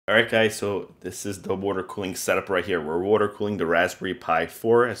Alright guys, so this is the water cooling setup right here. We're water cooling the Raspberry Pi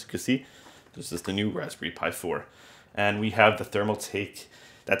 4, as you can see. This is the new Raspberry Pi 4. And we have the thermal take,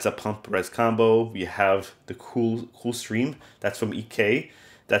 that's a pump res combo. We have the cool stream, that's from EK.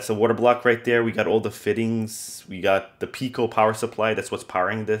 That's a water block right there. We got all the fittings. We got the Pico power supply. That's what's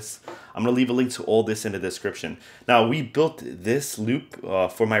powering this. I'm going to leave a link to all this in the description. Now, we built this loop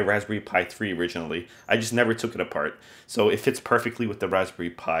for my Raspberry Pi 3 originally. I just never took it apart. So it fits perfectly with the Raspberry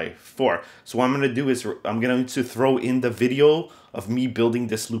Pi 4. So what I'm going to do is I'm going to throw in the video of me building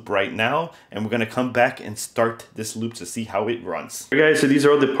this loop right now, and we're going to come back and start this loop to see how it runs. Okay guys, so these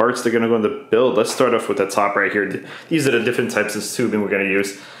are all the parts that are going to go in the build. Let's start off with the top right here. These are the different types of tubing we're going to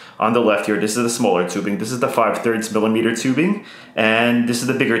use. On the left here, this is the smaller tubing. This is the 5/3 millimeter tubing, and this is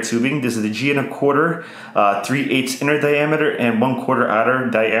the bigger tubing. This is the G 1/4, 3/8 inner diameter and 1/4 outer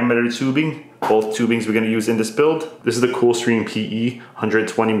diameter tubing. Both tubings we're going to use in this build. This is the Coolstream PE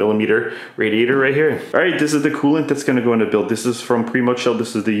 120 millimeter radiator right here. All right, this is the coolant that's going to go in the build. This is from Primo Shell.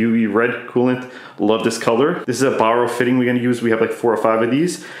 This is the UV red coolant. Love this color. This is a borrow fitting we're going to use. We have like 4 or 5 of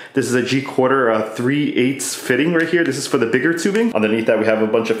these. This is a G 1/4 3/8 fitting right here. This is for the bigger tubing. Underneath that we have a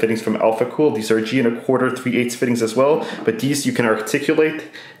bunch of fittings from Alpha Cool. These are G 1/4 3/8 fittings as well, but these you can articulate.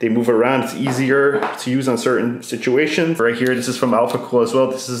 They move around. It's easier to use on certain situations. Right here, this is from Alpha Cool as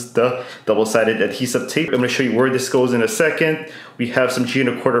well. This is the double-sided adhesive tape. I'm going to show you where this goes in a second. We have some G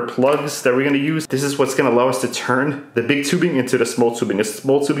 1/4 plugs that we're going to use. This is what's going to allow us to turn the big tubing into the small tubing. The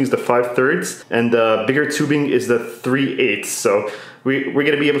small tubing is the 5/3 and the bigger tubing is the 3/8. So we're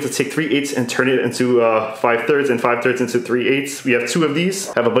going to be able to take 3/8 and turn it into 5/3 and 5/3 into 3/8. We have 2 of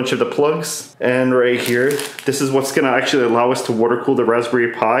these. Have a bunch of the plugs. And right here, this is what's going to actually allow us to water cool the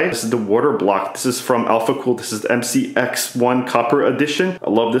Raspberry Pi. This is the water block. This is from Alpha Cool. This is the MCX1 Copper Edition. I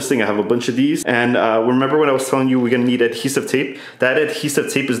love this thing. I have a bunch of these. And remember when I was telling you we're going to need adhesive tape? That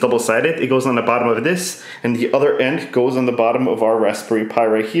adhesive tape is double-sided. It goes on the bottom of this, and the other end goes on the bottom of our Raspberry Pi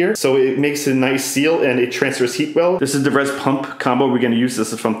right here. So it makes a nice seal and it transfers heat well. This is the res pump combo we're going to use.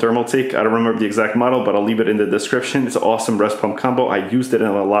 This is from Thermaltake. I don't remember the exact model, but I'll leave it in the description. It's an awesome res pump combo. I used it in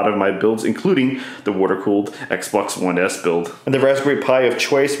a lot of my builds, including the water-cooled Xbox One S build. And the Raspberry Pi of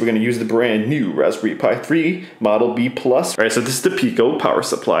choice, we're going to use the brand new Raspberry Pi 3 Model B+. All right, so this is the Pico power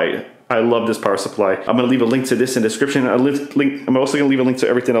supply. I love this power supply. I'm going to leave a link to this in the description. I'm also going to leave a link to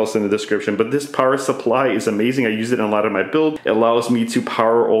everything else in the description. But this power supply is amazing. I use it in a lot of my build. It allows me to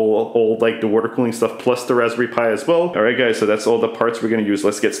power all like the water cooling stuff plus the Raspberry Pi as well. All right, guys, so that's all the parts we're going to use.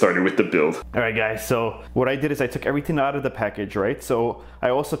 Let's get started with the build. All right, guys, so what I did is I took everything out of the package, right? So I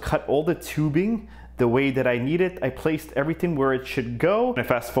also cut all the tubing the way that I need it. I placed everything where it should go. And I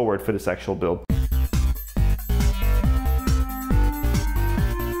fast forward for this actual build.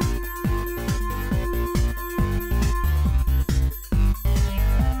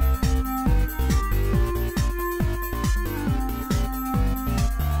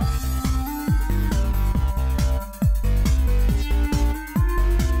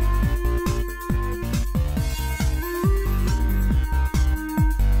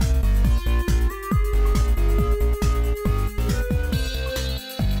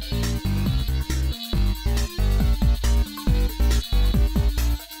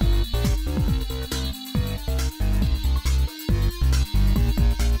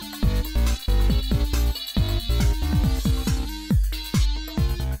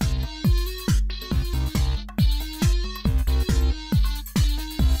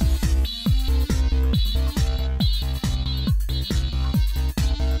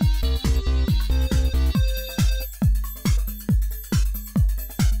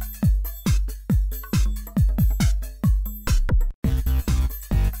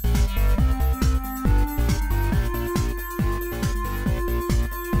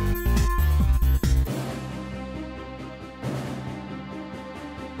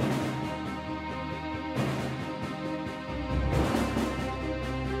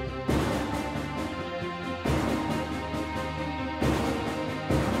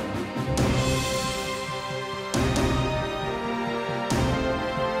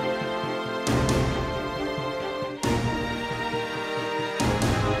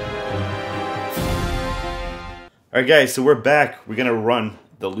 Alright guys, so we're back. We're gonna run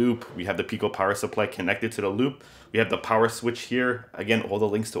the loop. We have the Pico power supply connected to the loop. We have the power switch here. Again, all the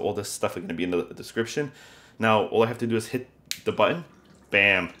links to all this stuff are gonna be in the description. Now, all I have to do is hit the button.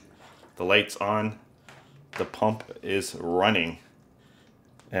 Bam. The light's on. The pump is running.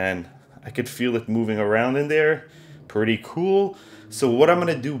 And I could feel it moving around in there. Pretty cool. So what I'm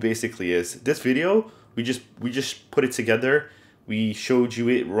gonna do basically is this video, we just put it together. we showed you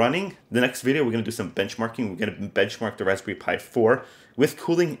it running. The next video, we're going to do some benchmarking. We're going to benchmark the Raspberry Pi 4 with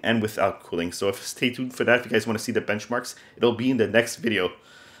cooling and without cooling. So stay tuned for that. If you guys want to see the benchmarks, it'll be in the next video.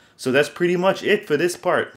 So that's pretty much it for this part.